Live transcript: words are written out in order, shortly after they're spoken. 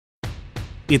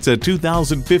It's a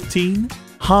 2015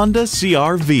 Honda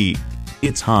CR-V.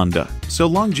 It's Honda, so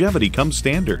longevity comes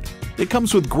standard. It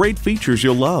comes with great features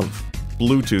you'll love: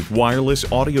 Bluetooth wireless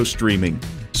audio streaming,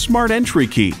 smart entry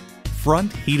key,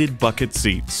 front heated bucket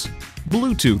seats,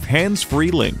 Bluetooth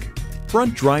hands-free link,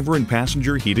 front driver and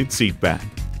passenger heated seat back,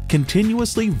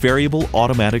 continuously variable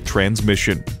automatic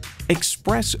transmission,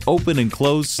 express open and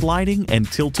close sliding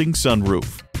and tilting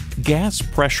sunroof, gas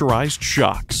pressurized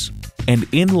shocks, and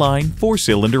inline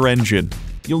 4-cylinder engine.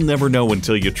 You'll never know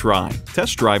until you try.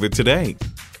 Test drive it today.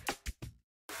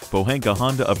 Pohanka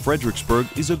Honda of Fredericksburg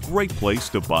is a great place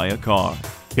to buy a car.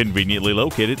 Conveniently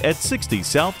located at 60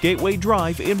 South Gateway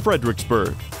Drive in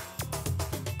Fredericksburg.